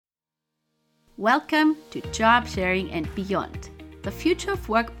Welcome to Job Sharing and Beyond, the Future of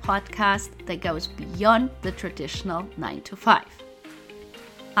Work podcast that goes beyond the traditional 9 to 5.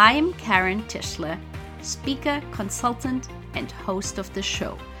 I am Karen Tischler, speaker, consultant, and host of the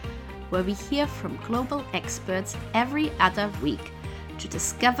show, where we hear from global experts every other week to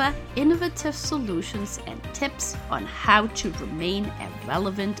discover innovative solutions and tips on how to remain a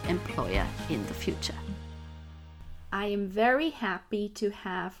relevant employer in the future. I am very happy to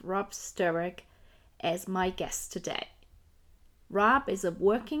have Rob Sturrock as my guest today. Rob is a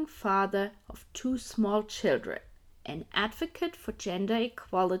working father of 2 small children, an advocate for gender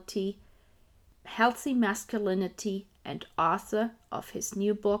equality, healthy masculinity, and author of his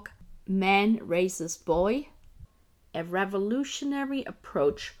new book, Man Raises Boy, a revolutionary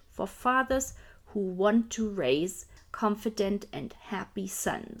approach for fathers who want to raise confident and happy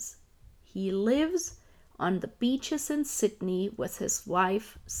sons. He lives on the beaches in Sydney with his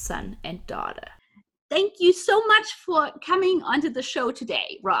wife, son, and daughter. Thank you so much for coming onto the show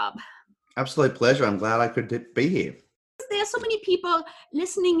today, Rob. Absolute pleasure. I'm glad I could be here. There are so many people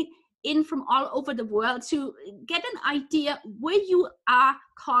listening in from all over the world to get an idea where you are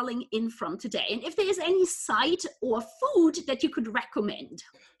calling in from today, and if there is any site or food that you could recommend.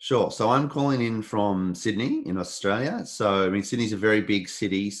 Sure. So I'm calling in from Sydney in Australia. Sydney's a very big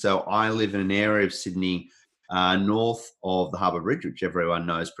city. So I live in an area of Sydney north of the Harbour Bridge, which everyone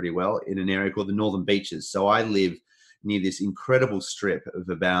knows pretty well, in an area called the Northern Beaches. So I live near this incredible strip of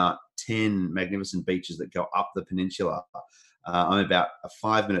about 10 magnificent beaches that go up the peninsula. I'm about a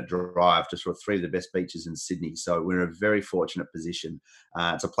 5-minute drive to sort of 3 of the best beaches in Sydney. So we're in a very fortunate position.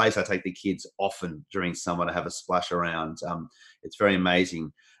 It's a place I take the kids often during summer to have a splash around. It's very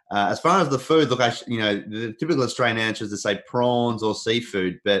amazing. As far as the food, look, the typical Australian answer is to say prawns or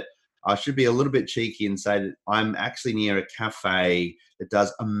seafood, but I should be a little bit cheeky and say that I'm actually near a cafe that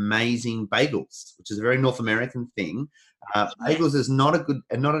does amazing bagels, which is a very North American thing. Bagels is not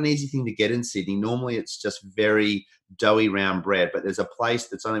an easy thing to get in Sydney. Normally it's just very doughy round bread, but there's a place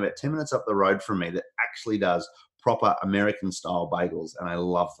that's only about 10 minutes up the road from me that actually does proper American style bagels, and I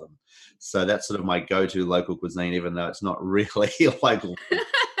love them. So that's sort of my go-to local cuisine, even though it's not really local.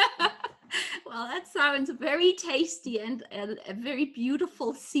 Well, that sounds very tasty and a very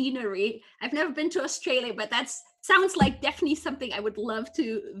beautiful scenery. I've never been to Australia, but that sounds like definitely something I would love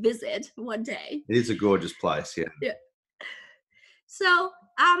to visit one day. It is a gorgeous place, yeah. So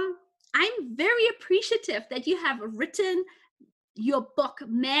I'm very appreciative that you have written your book,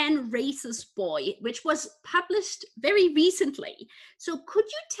 Man Raises Boy, which was published very recently. So could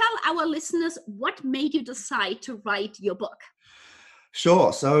you tell our listeners what made you decide to write your book?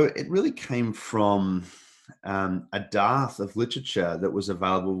 Sure. So it really came from a dearth of literature that was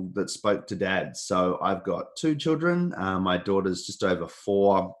available that spoke to dads. So I've got 2 children. My daughter's just over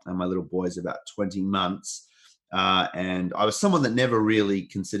 4 and my little boy's about 20 months. And I was someone that never really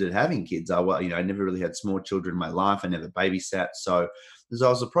considered having kids. I never really had small children in my life. I never babysat. So as I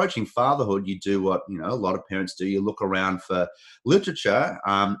was approaching fatherhood, you do what, a lot of parents do. You look around for literature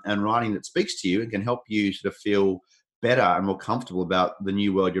and writing that speaks to you and can help you sort of feel better and more comfortable about the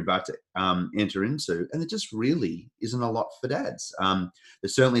new world you're about to enter into. And there just really isn't a lot for dads. There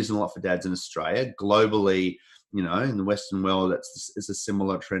certainly isn't a lot for dads in Australia. Globally, in the Western world, it's a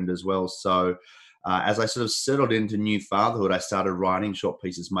similar trend as well. So as I sort of settled into new fatherhood, I started writing short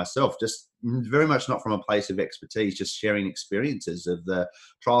pieces myself, just very much not from a place of expertise, just sharing experiences of the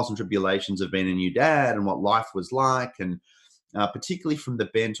trials and tribulations of being a new dad and what life was like, and particularly from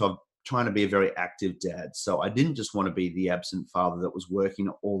the bent of trying to be a very active dad. So I didn't just want to be the absent father that was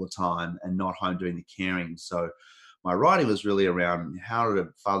working all the time and not home doing the caring. So my writing was really around how do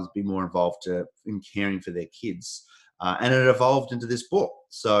fathers be more involved in caring for their kids. And it evolved into this book.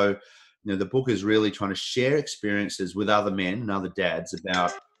 So, the book is really trying to share experiences with other men and other dads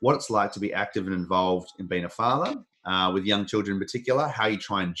about what it's like to be active and involved in being a father, with young children in particular, how you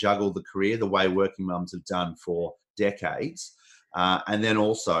try and juggle the career the way working mums have done for decades. And then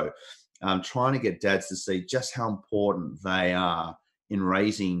also trying to get dads to see just how important they are in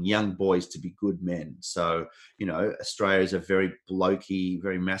raising young boys to be good men. So, Australia is a very blokey,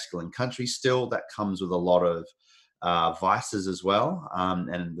 very masculine country still. That comes with a lot of vices as well.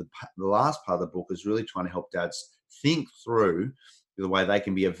 And the last part of the book is really trying to help dads think through the way they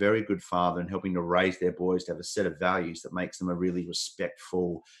can be a very good father and helping to raise their boys to have a set of values that makes them a really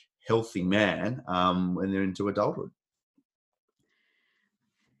respectful, healthy man when they're into adulthood.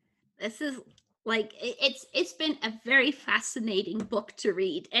 This is it's been a very fascinating book to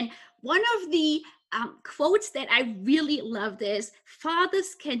read. And one of the quotes that I really loved is,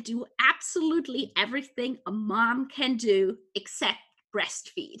 fathers can do absolutely everything a mom can do except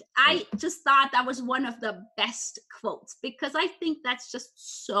breastfeed. I just thought that was one of the best quotes because I think that's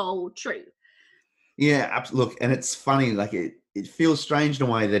just so true. Yeah, absolutely. Look, and it's funny, like it feels strange in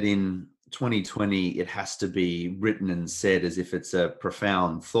a way that in 2020 it has to be written and said as if it's a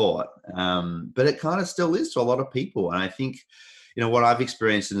profound thought. But it kind of still is to a lot of people. And I think, what I've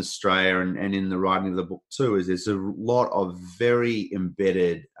experienced in Australia and in the writing of the book too, is there's a lot of very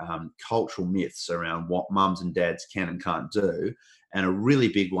embedded cultural myths around what mums and dads can and can't do. And a really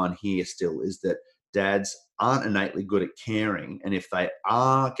big one here still is that dads aren't innately good at caring. And if they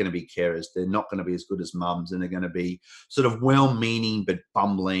are going to be carers, they're not going to be as good as mums, and they're going to be sort of well-meaning but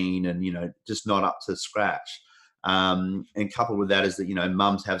bumbling and, just not up to scratch. And coupled with that is that,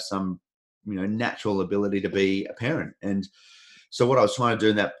 mums have some, natural ability to be a parent. And so what I was trying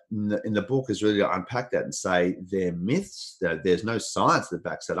to do in the book is really to unpack that and say they're myths. There's no science that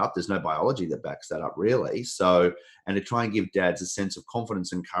backs that up. There's no biology that backs that up, really. So, and to try and give dads a sense of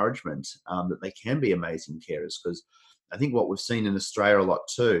confidence and encouragement that they can be amazing carers. Because I think what we've seen in Australia a lot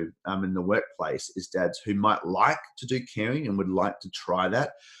too, in the workplace, is dads who might like to do caring and would like to try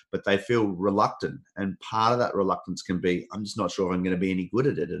that, but they feel reluctant. And part of that reluctance can be, I'm just not sure if I'm going to be any good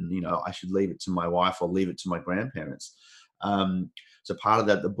at it. And, I should leave it to my wife or leave it to my grandparents. So part of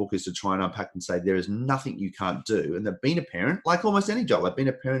that, the book is to try and unpack and say there is nothing you can't do. And that being a parent, like almost any job, like being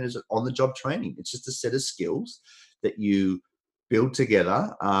a parent is on-the-job training. It's just a set of skills that you build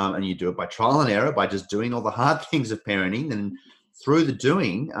together, and you do it by trial and error, by just doing all the hard things of parenting. And through the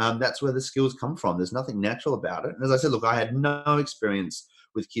doing, that's where the skills come from. There's nothing natural about it. And as I said, look, I had no experience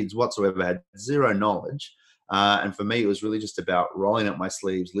with kids whatsoever, I had zero knowledge. And for me, it was really just about rolling up my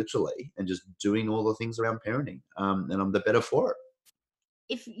sleeves, literally, and just doing all the things around parenting. And I'm the better for it.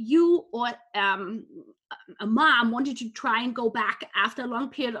 If you or a mom wanted to try and go back after a long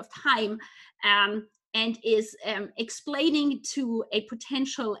period of time and is explaining to a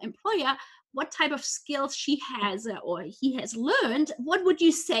potential employer what type of skills she has or he has learned, what would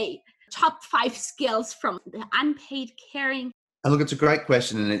you say? Top 5 skills from the unpaid caring? And look, it's a great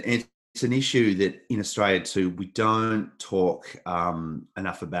question. And it's an issue that in Australia too, we don't talk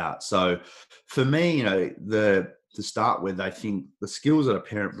enough about. So for me, to start with, I think the skills that a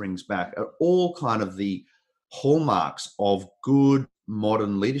parent brings back are all kind of the hallmarks of good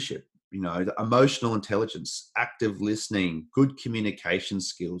modern leadership. The emotional intelligence, active listening, good communication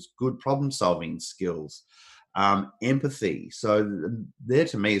skills, good problem solving skills, empathy. So there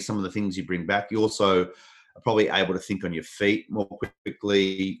to me is some of the things you bring back. You also are probably able to think on your feet more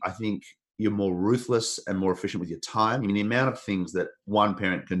quickly. I think you're more ruthless and more efficient with your time. I mean, the amount of things that one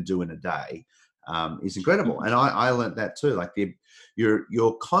parent can do in a day is incredible. And I learned that too. Like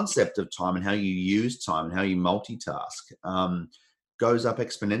your concept of time and how you use time and how you multitask goes up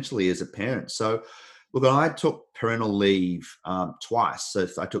exponentially as a parent. So look, I took parental leave twice. So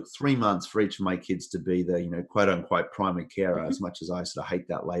I took 3 months for each of my kids to be the, quote unquote primary carer, as much as I sort of hate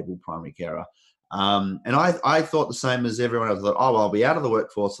that label, primary carer. And I thought the same as everyone else. I thought, well, I'll be out of the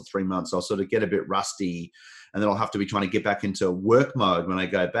workforce for 3 months. I'll sort of get a bit rusty, and then I'll have to be trying to get back into work mode when I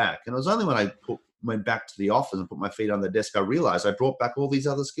go back. And it was only when I went back to the office and put my feet on the desk, I realized I brought back all these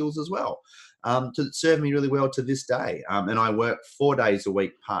other skills as well to serve me really well to this day. And I work 4 days a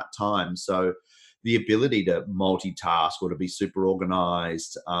week part-time. So the ability to multitask or to be super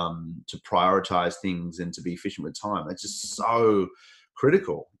organized, to prioritize things and to be efficient with time, it's just so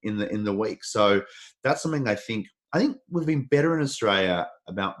critical in the week. So that's something I think we've been better in Australia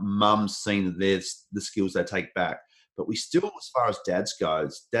about mums seeing that there's the skills they take back. But we still, as far as dads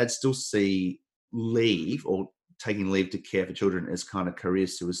goes, dads still see leave or taking leave to care for children as kind of career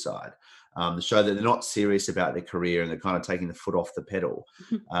suicide. To show that they're not serious about their career and they're kind of taking the foot off the pedal.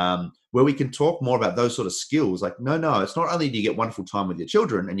 Where we can talk more about those sort of skills, like, no, it's not only do you get wonderful time with your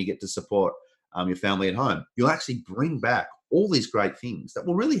children and you get to support your family at home, you'll actually bring back all these great things that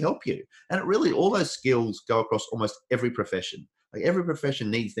will really help you. And it really, all those skills go across almost every profession. Like every profession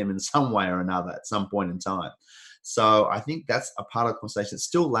needs them in some way or another at some point in time. So I think that's a part of the conversation that's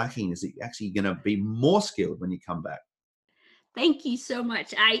still lacking, is that you're actually going to be more skilled when you come back. Thank you so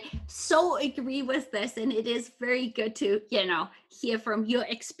much. I so agree with this, and it is very good to, hear from your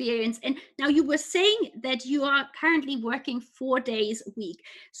experience. And now you were saying that you are currently working 4 days a week.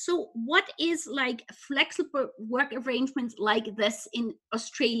 So what is like flexible work arrangements like this in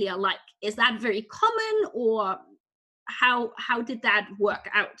Australia like? Is that very common, or how did that work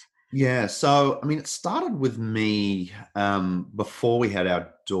out? Yeah, so I mean, it started with me before we had our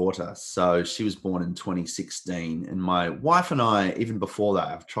daughter. So she was born in 2016, and my wife and I, even before that,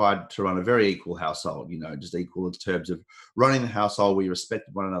 have tried to run a very equal household. Just equal in terms of running the household. We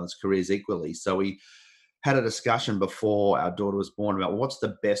respected one another's careers equally. So we had a discussion before our daughter was born about what's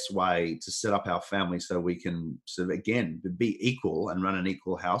the best way to set up our family so we can sort of, again, be equal and run an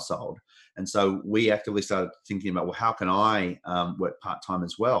equal household. And so we actively started thinking about, well, how can I work part-time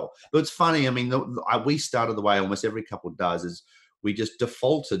as well? But it's funny, I mean, we started the way almost every couple does, is we just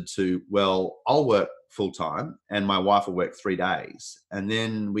defaulted to, well, I'll work full-time and my wife will work 3 days. And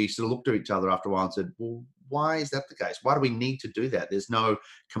then we sort of looked at each other after a while and said, well, why is that the case? Why do we need to do that? There's no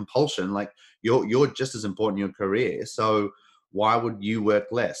compulsion. Like, you're just as important in your career. So why would you work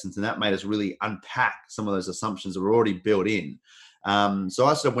less? And so that made us really unpack some of those assumptions that were already built in. So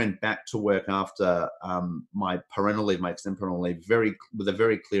I sort of went back to work after my parental leave, my extended parental leave, with a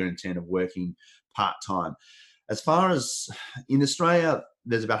very clear intent of working part-time. As far as in Australia,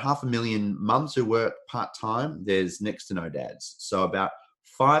 there's about 500,000 mums who work part-time. There's next to no dads. So about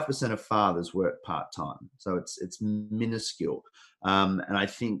 5% of fathers work part-time. So it's minuscule. And I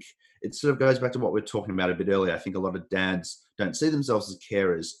think it sort of goes back to what we were talking about a bit earlier. I think a lot of dads don't see themselves as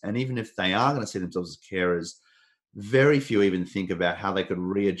carers. And even if they are going to see themselves as carers, very few even think about how they could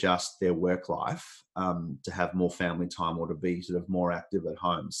readjust their work life to have more family time or to be sort of more active at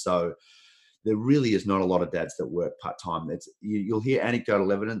home. So there really is not a lot of dads that work part-time. You'll hear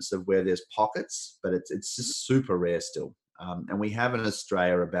anecdotal evidence of where there's pockets, but it's just super rare still. And we have in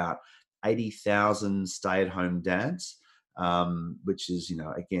Australia about 80,000 stay-at-home dads, which is,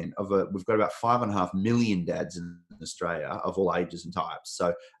 again, we've got about 5.5 million dads in Australia of all ages and types.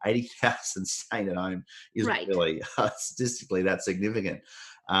 So 80,000 staying at home is really statistically that's significant.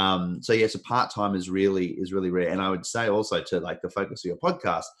 So part-time is really rare. And I would say also, to like the focus of your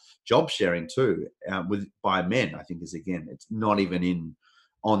podcast, job sharing too, by men, I think is, again, it's not even in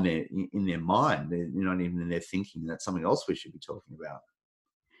their mind. They're not even in their thinking. That's something else we should be talking about.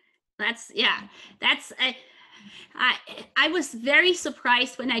 I was very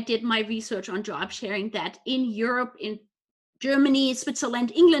surprised when I did my research on job sharing that in Europe, in Germany,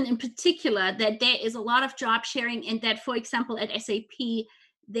 Switzerland, England in particular, that there is a lot of job sharing, and that, for example, at SAP,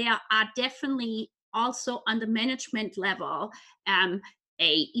 there are definitely also on the management level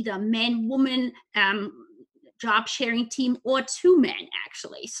either man-woman job sharing team, or 2 men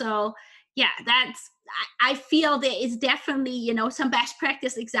actually. So I feel there is definitely, some best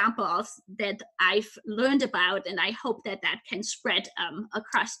practice examples that I've learned about, and I hope that can spread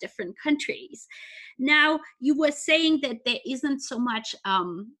across different countries. Now, you were saying that there isn't so much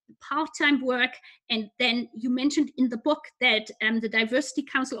part-time work, and then you mentioned in the book that the Diversity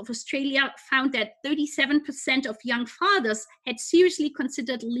Council of Australia found that 37% of young fathers had seriously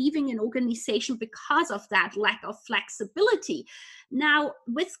considered leaving an organization because of that lack of flexibility. Now,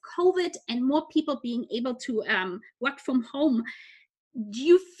 with COVID and more people being able to work from home, do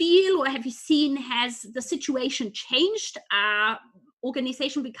you feel, or have you seen, has the situation changed?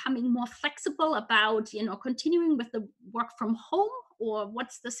 Organization becoming more flexible about, continuing with the work from home, or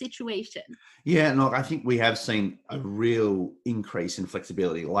what's the situation? Yeah, look, I think we have seen a real increase in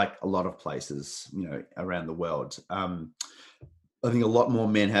flexibility, like a lot of places, around the world. I think a lot more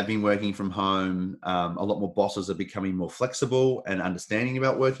men have been working from home. A lot more bosses are becoming more flexible and understanding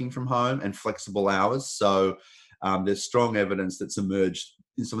about working from home and flexible hours. So there's strong evidence that's emerged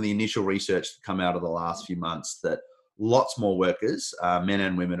in some of the initial research that come out of the last few months that lots more workers, men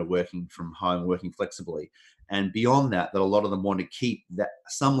and women, are working from home, working flexibly. And beyond that, a lot of them want to keep that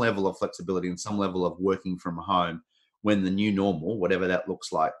some level of flexibility and some level of working from home when the new normal, whatever that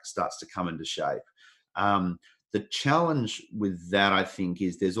looks like, starts to come into shape. The challenge with that, I think,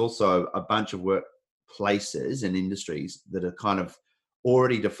 is there's also a bunch of workplaces and industries that are kind of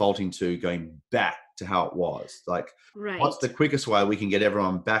already defaulting to going back to how it was. Like, what's the quickest way we can get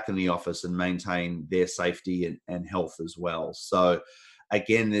everyone back in the office and maintain their safety and health as well? So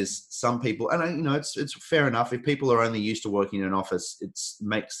again, there's some people, and it's fair enough. If people are only used to working in an office, it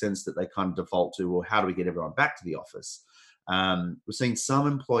makes sense that they kind of default to, well, how do we get everyone back to the office? We're seeing some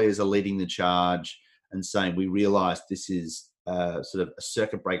employers are leading the charge and saying, we realize this is sort of a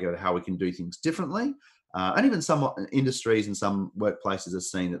circuit breaker of how we can do things differently. And even some industries and some workplaces are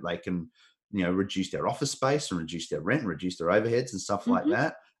seeing that they can, reduce their office space and reduce their rent, reduce their overheads and stuff like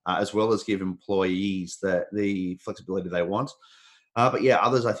that, as well as give employees the flexibility they want. But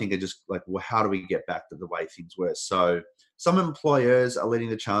others, I think, are just like, well, how do we get back to the way things were? So some employers are leading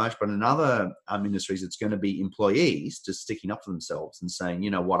the charge, but in other industries, it's going to be employees just sticking up for themselves and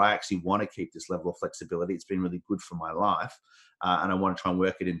saying, I actually want to keep this level of flexibility. It's been really good for my life. And I want to try and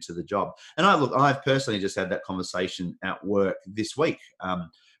work it into the job. And I've personally just had that conversation at work this week.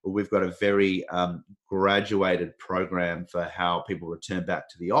 We've got a very graduated program for how people return back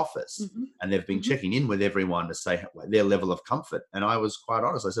to the office. And they've been checking in with everyone to say their level of comfort. And I was quite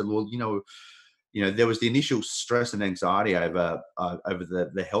honest. I said, well, there was the initial stress and anxiety over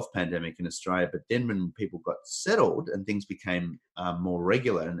the health pandemic in Australia, but then when people got settled and things became more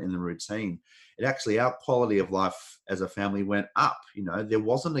regular and in the routine, it actually, our quality of life as a family went up. There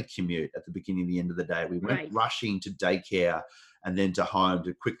wasn't a commute at the beginning and the end of the day. We weren't Right. rushing to daycare and then to home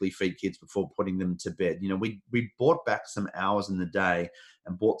to quickly feed kids before putting them to bed. We bought back some hours in the day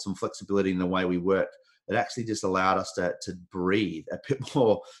and bought some flexibility in the way we worked that actually just allowed us to breathe a bit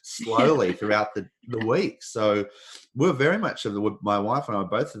more slowly throughout the week. So we're very much my wife and I are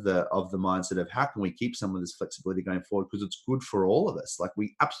both of the mindset of how can we keep some of this flexibility going forward, because it's good for all of us. Like,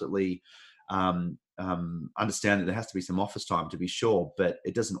 we absolutely understand that there has to be some office time, to be sure, but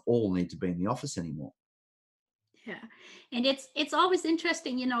it doesn't all need to be in the office anymore. Yeah. And it's always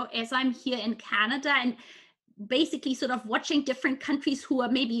interesting, as I'm here in Canada and basically sort of watching different countries who are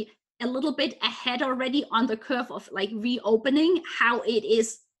maybe a little bit ahead already on the curve of like reopening, how it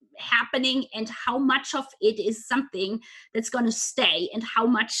is happening and how much of it is something that's going to stay and how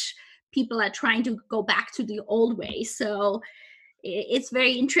much people are trying to go back to the old way. So it's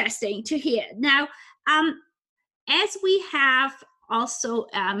very interesting to hear. Now, as we have also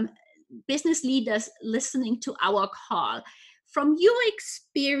business leaders listening to our call, from your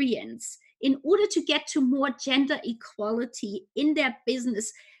experience, in order to get to more gender equality in their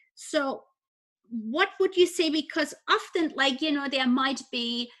business, so what would you say? Because often, there might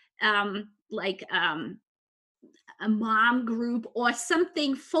be a mom group or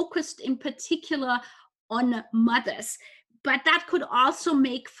something focused in particular on mothers, but that could also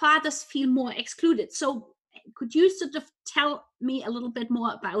make fathers feel more excluded. So could you sort of tell me a little bit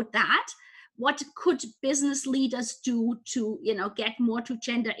more about that? What could business leaders do to get more to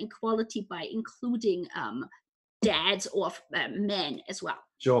gender equality by including dads or men as well?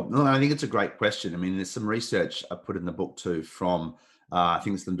 Sure. No, I think it's a great question. I mean, there's some research I put in the book too from, I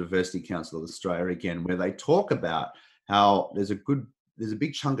think it's the Diversity Council of Australia again, where they talk about how there's a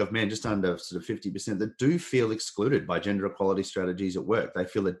big chunk of men, just under sort of 50%, that do feel excluded by gender equality strategies at work. They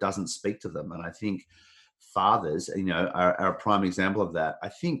feel it doesn't speak to them. And I think fathers, are a prime example of that. I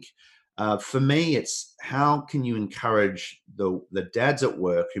think for me, it's how can you encourage the dads at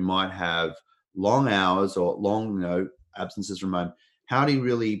work who might have long hours or long, absences from home. How do you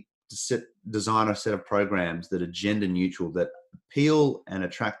really design a set of programs that are gender neutral, that appeal and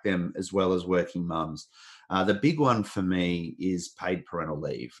attract them as well as working mums? The big one for me is paid parental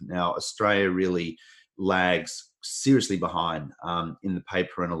leave. Now, Australia really lags seriously behind in the paid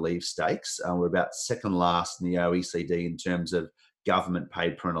parental leave stakes. We're about second last in the OECD in terms of government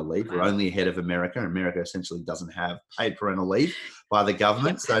paid parental leave. Wow. We're only ahead of America. America essentially doesn't have paid parental leave by the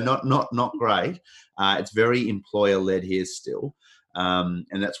government, so not great. It's very employer led here still, and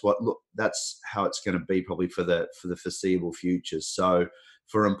that's how it's going to be probably for the foreseeable future. So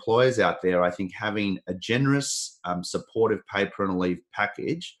for employers out there, I think having a generous, supportive paid parental leave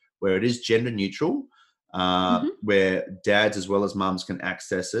package where it is gender neutral, where dads as well as mums can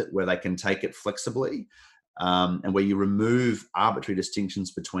access it, where they can take it flexibly, and where you remove arbitrary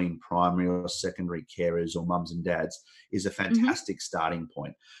distinctions between primary or secondary carers or mums and dads, is a fantastic starting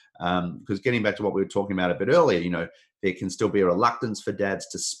point. Because getting back to what we were talking about a bit earlier, there can still be a reluctance for dads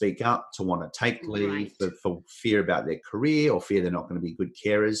to speak up, to want to take leave, for fear about their career or fear they're not going to be good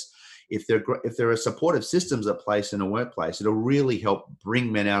carers. If there are supportive systems at place in a workplace, it'll really help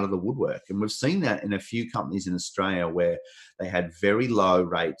bring men out of the woodwork. And we've seen that in a few companies in Australia where they had very low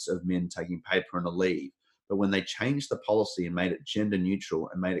rates of men taking paid parental leave. But when they changed the policy and made it gender neutral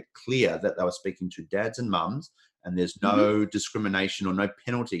and made it clear that they were speaking to dads and mums, and there's no discrimination or no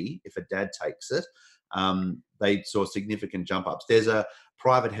penalty if a dad takes it, they saw significant jump ups. There's a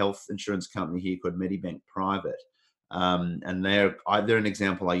private health insurance company here called Medibank Private. And they're an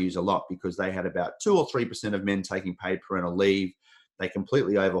example I use a lot because they had about 2 or 3% of men taking paid parental leave. They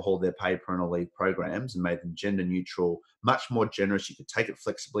completely overhauled their paid parental leave programs and made them gender neutral, much more generous. You could take it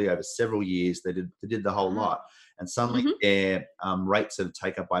flexibly over several years. They did the whole lot. And suddenly their rates of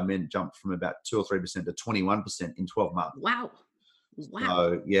take up by men jumped from about 2 or 3% to 21% in 12 months. Wow.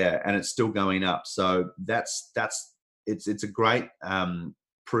 So, yeah, and it's still going up. So it's a great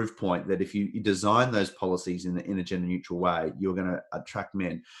proof point that if you design those policies in a gender neutral way, you're going to attract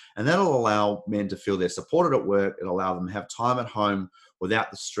men, and that'll allow men to feel they're supported at work. It'll allow them to have time at home without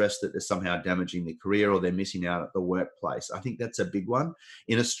the stress that they're somehow damaging their career or they're missing out at the workplace. I think that's a big one.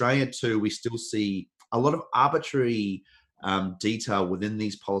 In Australia too, we still see a lot of arbitrary detail within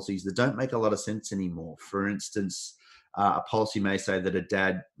these policies that don't make a lot of sense anymore. For instance, a policy may say that a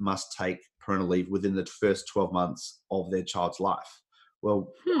dad must take parental leave within the first 12 months of their child's life.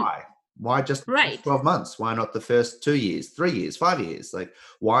 Well, why? Why just 12 months? Why not the first 2 years, 3 years, 5 years? Like,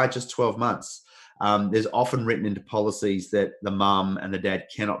 why just 12 months? there's often written into policies that the mum and the dad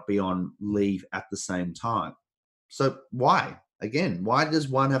cannot be on leave at the same time. So why? Again, why does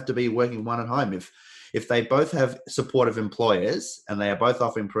one have to be working, one at home? If they both have supportive employers and they are both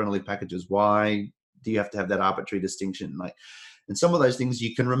offering parental leave packages, why do you have to have that arbitrary distinction? And some of those things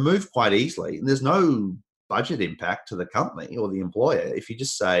you can remove quite easily. And there's no budget impact to the company or the employer if you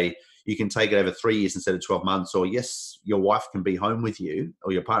just say you can take it over 3 years instead of 12 months, or yes, your wife can be home with you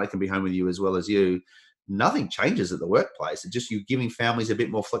or your partner can be home with you as well as you. Nothing changes at the workplace. It's just you're giving families a bit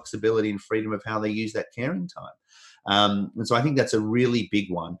more flexibility and freedom of how they use that caring time. And so I think that's a really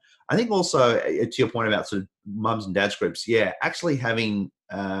big one. I think also, to your point about sort of mums and dads groups, actually having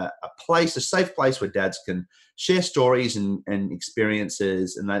a safe place where dads can share stories and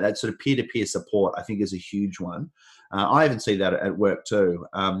experiences, and that sort of peer-to-peer support, I think is a huge one. I even see that at work too.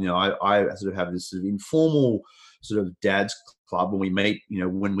 I sort of have this sort of informal sort of dads club when we meet,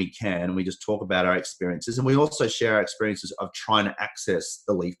 when we can, and we just talk about our experiences. And we also share our experiences of trying to access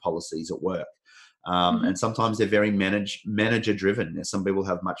the leave policies at work. And sometimes they're very manager driven. Some people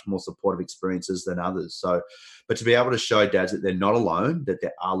have much more supportive experiences than others. So, but to be able to show dads that they're not alone, that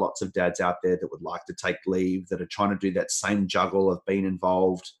there are lots of dads out there that would like to take leave, that are trying to do that same juggle of being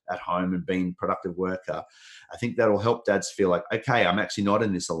involved at home and being a productive worker, I think that'll help dads feel like, okay, I'm actually not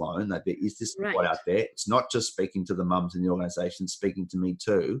in this alone. That there is this support out there. It's not just speaking to the mums in the organisation, speaking to me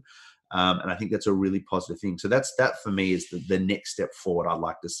too. And I think that's a really positive thing. So that for me is the next step forward I'd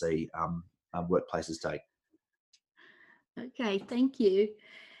like to see workplaces take. Okay, thank you.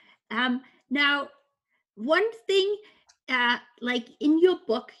 Now, one thing, like in your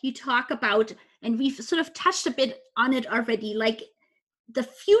book, you talk about, and we've sort of touched a bit on it already, like the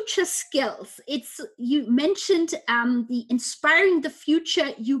future skills. You mentioned the Inspiring the Future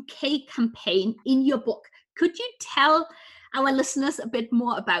UK campaign in your book. Could you tell our listeners a bit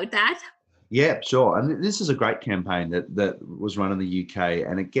more about that? Yeah, sure. And this is a great campaign that was run in the UK,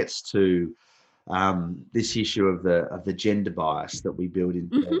 and it gets to this issue of the gender bias that we build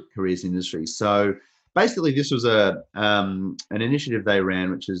into careers industry. So basically, this was an initiative they ran,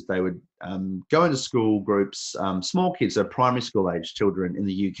 which is they would go into school groups, small kids, so primary school age children in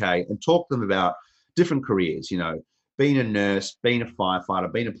the UK, and talk to them about different careers. Being a nurse, being a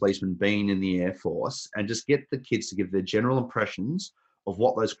firefighter, being a policeman, being in the Air Force, and just get the kids to give their general impressions of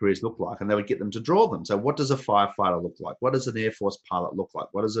what those careers look like, and they would get them to draw them. So what does a firefighter look like? What does an Air Force pilot look like?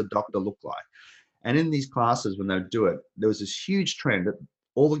 What does a doctor look like? And in these classes, when they would do it, there was this huge trend that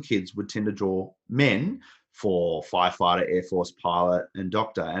all the kids would tend to draw men for firefighter, Air Force pilot, and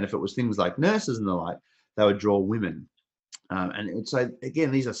doctor. And if it was things like nurses and the like, they would draw women. And so,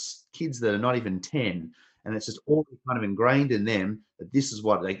 again, these are kids that are not even 10. And it's just all kind of ingrained in them that this is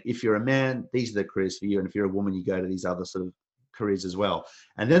what, like, if you're a man, these are the careers for you. And if you're a woman, you go to these other sort of careers as well.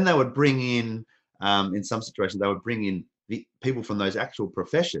 And then they would bring in some situations, they would bring in the people from those actual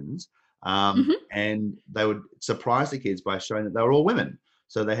professions, and they would surprise the kids by showing that they were all women.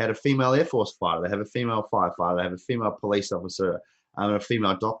 So they had a female Air Force fighter, they have a female firefighter, they have a female police officer, and a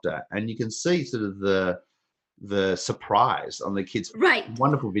female doctor. And you can see sort of the surprise on the kids. Right.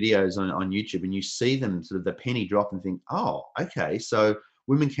 Wonderful videos on YouTube, and you see them sort of the penny drop and think, oh, okay, so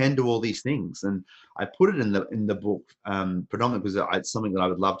women can do all these things. And I put it in the book predominantly because it's something that I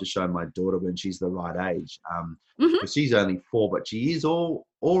would love to show my daughter when she's the right age. She's only 4, but she is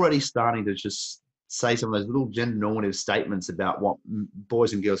already starting to just say some of those little gender normative statements about what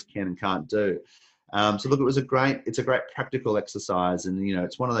boys and girls can and can't do. So look, it's a great practical exercise, and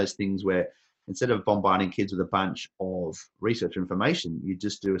it's one of those things where instead of bombarding kids with a bunch of research information, you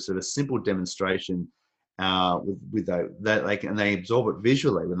just do a sort of simple demonstration with that, and they absorb it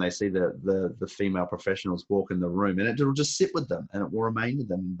visually when they see the female professionals walk in the room, and it'll just sit with them, and it will remain with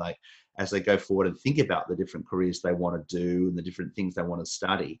them, like as they go forward and think about the different careers they want to do and the different things they want to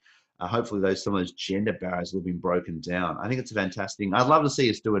study. Hopefully, some of those gender barriers will be broken down. I think it's a fantastic thing. I'd love to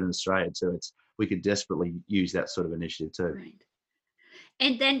see us do it in Australia too. We could desperately use that sort of initiative too. Right.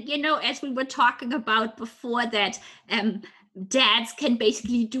 And then, as we were talking about before, that dads can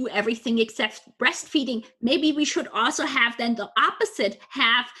basically do everything except breastfeeding. Maybe we should also have then the opposite,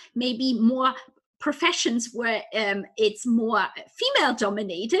 have maybe more professions where it's more female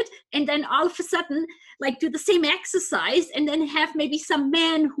dominated, and then all of a sudden like do the same exercise, and then have maybe some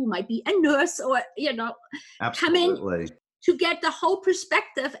man who might be a nurse or come in to get the whole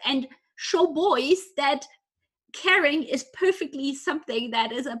perspective and show boys that caring is perfectly something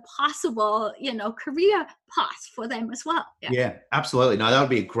that is a possible, career path for them as well. Yeah, absolutely. No, that would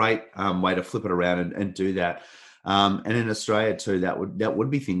be a great way to flip it around and do that. And in Australia too, that would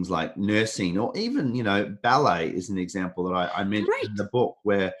be things like nursing, or even, ballet is an example that I mentioned Right. in the book,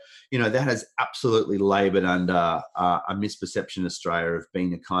 where, that has absolutely labored under a misperception in Australia of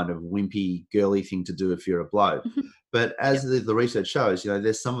being a kind of wimpy, girly thing to do if you're a bloke. Mhm. But as Yep. the research shows,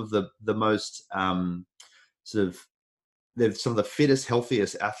 there's some of the most sort of they're some of the fittest,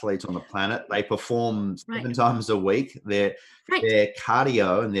 healthiest athletes on the planet. They perform Right. 7 times a week. Their Right. their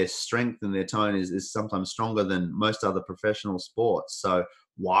cardio and their strength and their tone is sometimes stronger than most other professional sports. So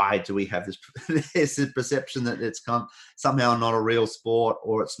why do we have this perception that it's somehow not a real sport,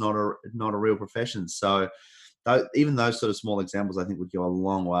 or it's not a real profession? So even those sort of small examples, I think, would go a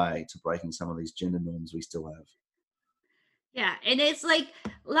long way to breaking some of these gender norms we still have. Yeah, and it's like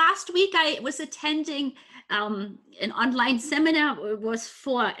last week I was attending an online seminar. It was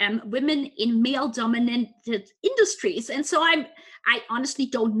for women in male-dominated industries, and so I honestly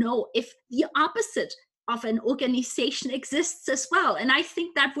don't know if the opposite of an organization exists as well. And I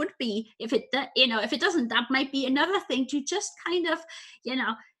think that would be, if if it doesn't, that might be another thing to just kind of you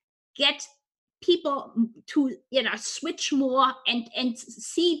know get people to switch more and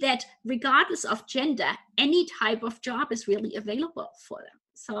see that regardless of gender, any type of job is really available for them.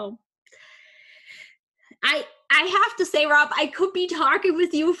 So I have to say, Rob, I could be talking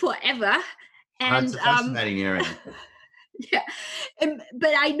with you forever. It's And a fascinating area. yeah,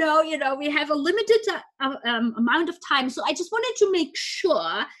 but I know we have a limited amount of time, so I just wanted to make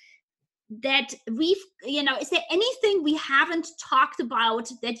sure that is there anything we haven't talked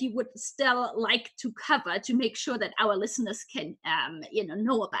about that you would still like to cover to make sure that our listeners can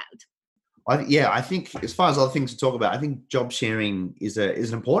know about? I think, as far as other things to talk about, I think job sharing is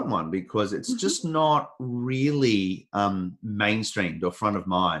an important one, because it's Hmm. just not really mainstreamed or front of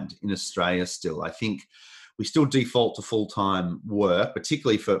mind in Australia still. I think we still default to full-time work,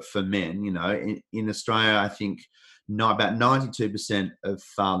 particularly for men. In Australia, I think about 92% of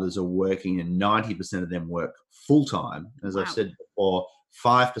fathers are working, and 90% of them work full-time. As I've Wow. said before,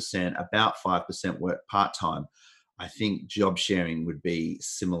 about 5% work part-time. I think job sharing would be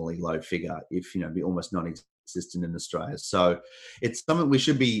similarly low figure, if be almost non-existent in Australia. So it's something we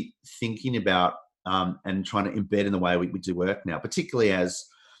should be thinking about, and trying to embed in the way we do work now, particularly as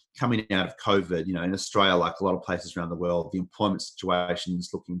coming out of COVID. In Australia, like a lot of places around the world, the employment situation is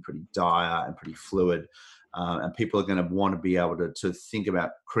looking pretty dire and pretty fluid. And people are going to want to be able to think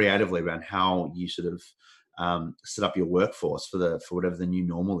about creatively around how you sort of set up your workforce for whatever the new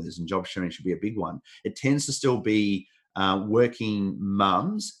normal is, and job sharing should be a big one. It tends to still be working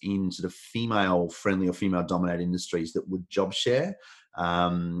mums in sort of female-friendly or female-dominated industries that would job share,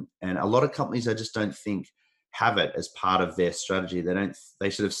 and a lot of companies, I just don't think, have it as part of their strategy. They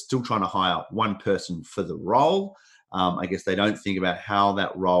sort of still trying to hire one person for the role. I guess they don't think about how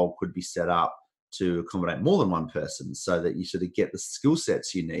that role could be set up to accommodate more than one person, so that you sort of get the skill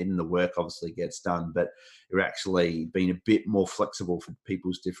sets you need, and the work obviously gets done, but you're actually being a bit more flexible for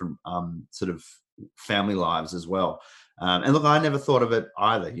people's different sort of family lives as well. And look, I never thought of it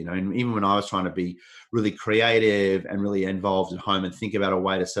either, and even when I was trying to be really creative and really involved at home and think about a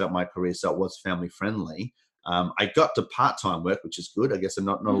way to set up my career so it was family friendly, I got to part-time work, which is good. I guess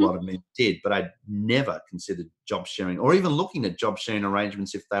not a lot Hmm. of men did, but I never considered job sharing, or even looking at job sharing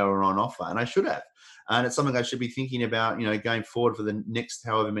arrangements if they were on offer, and I should have. And it's something I should be thinking about, going forward for the next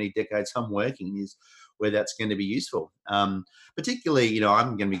however many decades I'm working, is where that's going to be useful. Particularly,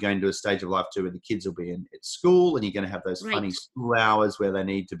 I'm going to be going to a stage of life too where the kids will be at school, and you're going to have those funny Right. school hours where they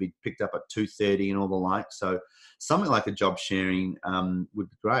need to be picked up at 2:30 and all the like. So something like a job sharing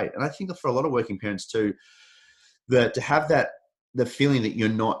would be great. And I think for a lot of working parents too, that to have the feeling that you're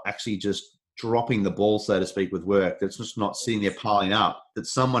not actually just dropping the ball, so to speak, with work, that's just not sitting there piling up, that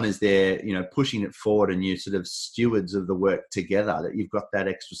someone is there, pushing it forward, and you sort of stewards of the work together, that you've got that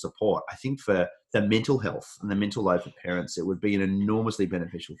extra support. I think for the mental health and the mental load for parents, it would be an enormously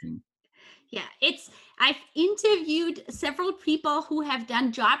beneficial thing. Yeah, I've interviewed several people who have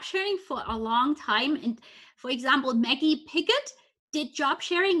done job sharing for a long time. And for example, Maggie Pickett did job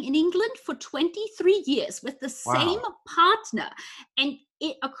sharing in England for 23 years with the same Wow. partner, and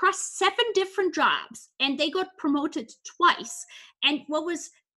across 7 different jobs, and they got promoted twice. And what was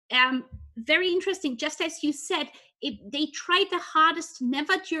very interesting, just as you said, they tried the hardest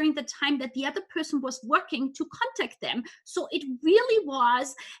never during the time that the other person was working to contact them. So it really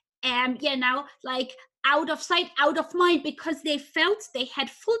was like out of sight, out of mind, because they felt they had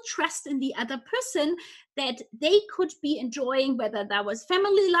full trust in the other person, that they could be enjoying, whether that was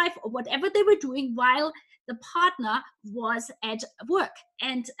family life or whatever they were doing, while the partner was at work.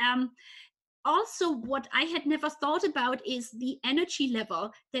 And also what I had never thought about is the energy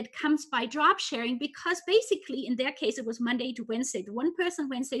level that comes by job sharing, because basically in their case it was Monday to Wednesday, the one person,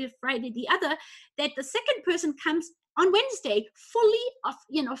 Wednesday to Friday the other, that the second person comes on Wednesday fully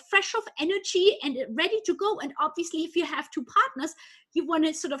of, fresh of energy and ready to go. And obviously if you have two partners, you want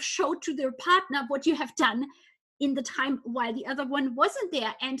to sort of show to their partner what you have done in the time while the other one wasn't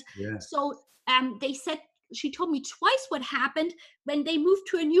there. And so they said, she told me twice what happened when they moved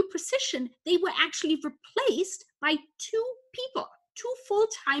to a new position. They were actually replaced by two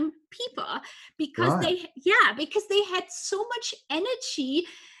full-time people, because they had so much energy,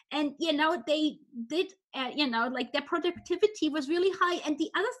 and they did like their productivity was really high. And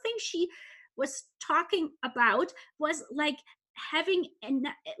the other thing she was talking about was like having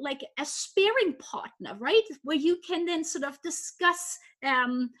a sparing partner, right, where you can then sort of discuss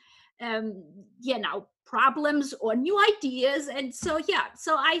problems or new ideas. And so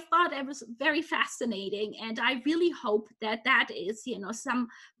I thought it was very fascinating, and I really hope that is some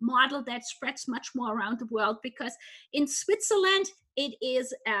model that spreads much more around the world, because in Switzerland it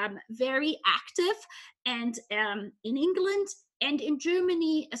is very active, and in England and in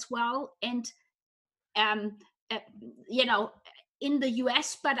Germany as well, and in the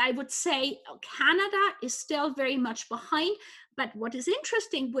US, but I would say Canada is still very much behind. But what is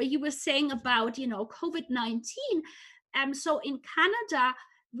interesting, where you were saying about, COVID-19, so in Canada,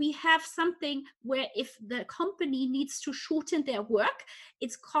 we have something where if the company needs to shorten their work,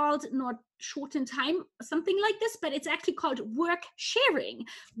 it's called not shorten time, something like this, but it's actually called work sharing,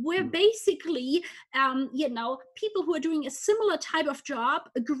 where basically, people who are doing a similar type of job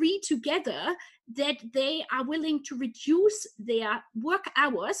agree together that they are willing to reduce their work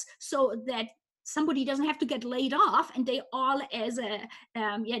hours so that somebody doesn't have to get laid off, and they all as a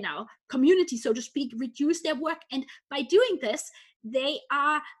community, so to speak, reduce their work. And by doing this, they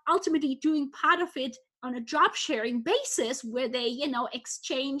are ultimately doing part of it on a job sharing basis, where they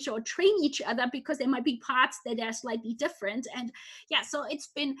exchange or train each other, because there might be parts that are slightly different. And so it's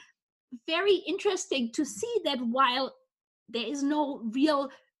been very interesting to see that while there is no real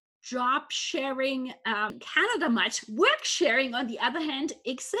job sharing Canada much, work sharing on the other hand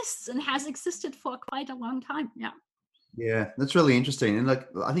exists and has existed for quite a long time. That's really interesting. And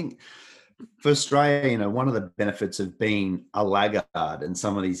I think for Australia, one of the benefits of being a laggard in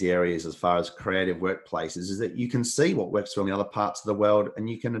some of these areas as far as creative workplaces is that you can see what works well in the other parts of the world and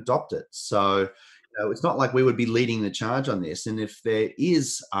you can adopt it. So it's not like we would be leading the charge on this. And if there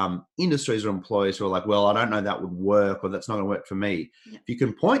is industries or employees who are like, well, I don't know that would work, or that's not going to work for me. If you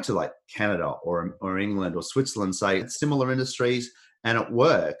can point to like Canada or England or Switzerland, say it's similar industries and it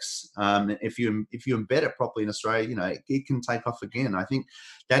works. If you embed it properly in Australia, it can take off again. I think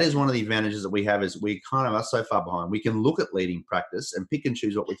that is one of the advantages that we have, is we kind of are so far behind. We can look at leading practice and pick and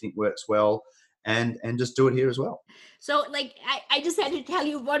choose what we think works well, and just do it here as well. So I just had to tell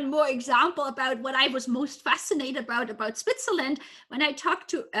you one more example about what I was most fascinated about Switzerland. When I talked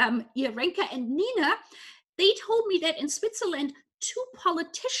to Irenka and Nina, they told me that in Switzerland, two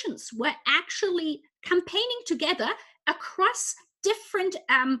politicians were actually campaigning together across different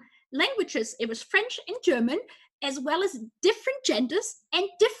languages. It was French and German, as well as different genders and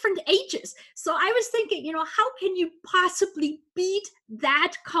different ages. So I was thinking, how can you possibly beat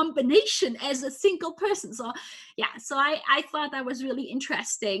that combination as a single person? So I thought that was really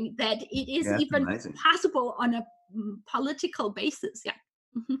interesting, that it is even possible on a political basis.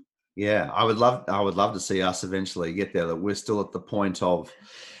 Mm-hmm. Yeah, I would love to see us eventually get there, that we're still at the point of,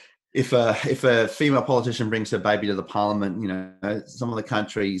 if a female politician brings her baby to the parliament, some of the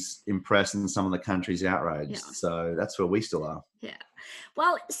countries impressed and some of the countries outraged. So that's where we still are. Yeah.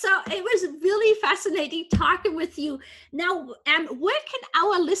 Well, so it was really fascinating talking with you. Now, where can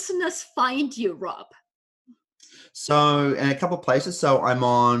our listeners find you, Rob? So in a couple of places. So I'm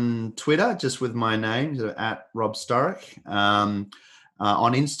on Twitter, just with my name, at Rob Sturrock.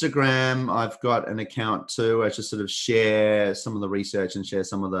 On Instagram, I've got an account too. I just sort of share some of the research and share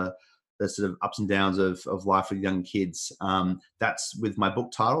some of the sort of ups and downs of life with young kids. That's with my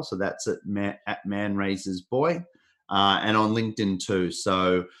book title. So that's at Man Raises Boy. And on LinkedIn too.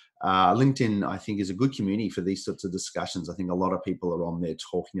 So LinkedIn, I think, is a good community for these sorts of discussions. I think a lot of people are on there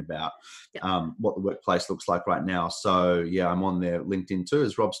talking about what the workplace looks like right now. So I'm on there, LinkedIn too,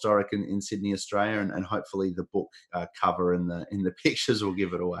 as Rob Sturrock in Sydney, Australia, and hopefully the book cover and the pictures will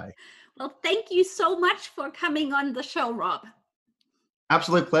give it away. Well, thank you so much for coming on the show, Rob.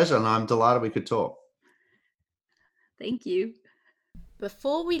 Absolute pleasure, and I'm delighted we could talk. Thank you.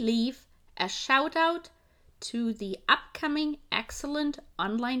 Before we leave, a shout out to the upcoming excellent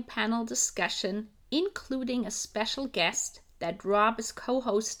online panel discussion, including a special guest, that Rob is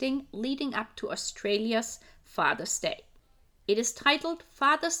co-hosting leading up to Australia's Father's Day. It is titled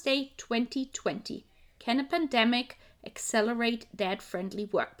Father's Day 2020. Can a pandemic accelerate dad-friendly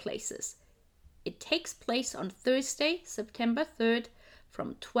workplaces? It takes place on Thursday, September 3rd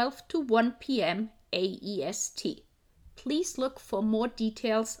from 12 to 1 p.m. AEST. Please look for more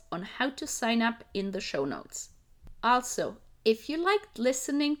details on how to sign up in the show notes. Also, if you liked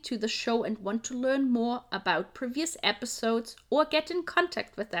listening to the show and want to learn more about previous episodes or get in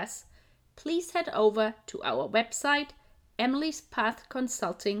contact with us, please head over to our website, Emily's Path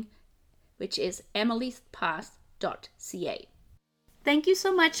Consulting, which is emilyspath.ca. Thank you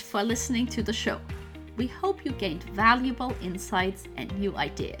so much for listening to the show. We hope you gained valuable insights and new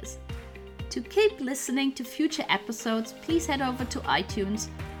ideas. To keep listening to future episodes, please head over to iTunes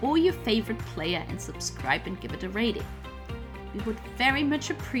or your favorite player and subscribe and give it a rating. We would very much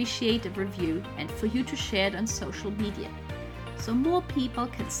appreciate a review and for you to share it on social media, so more people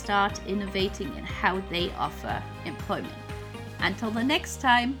can start innovating in how they offer employment. Until the next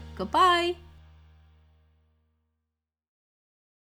time, goodbye!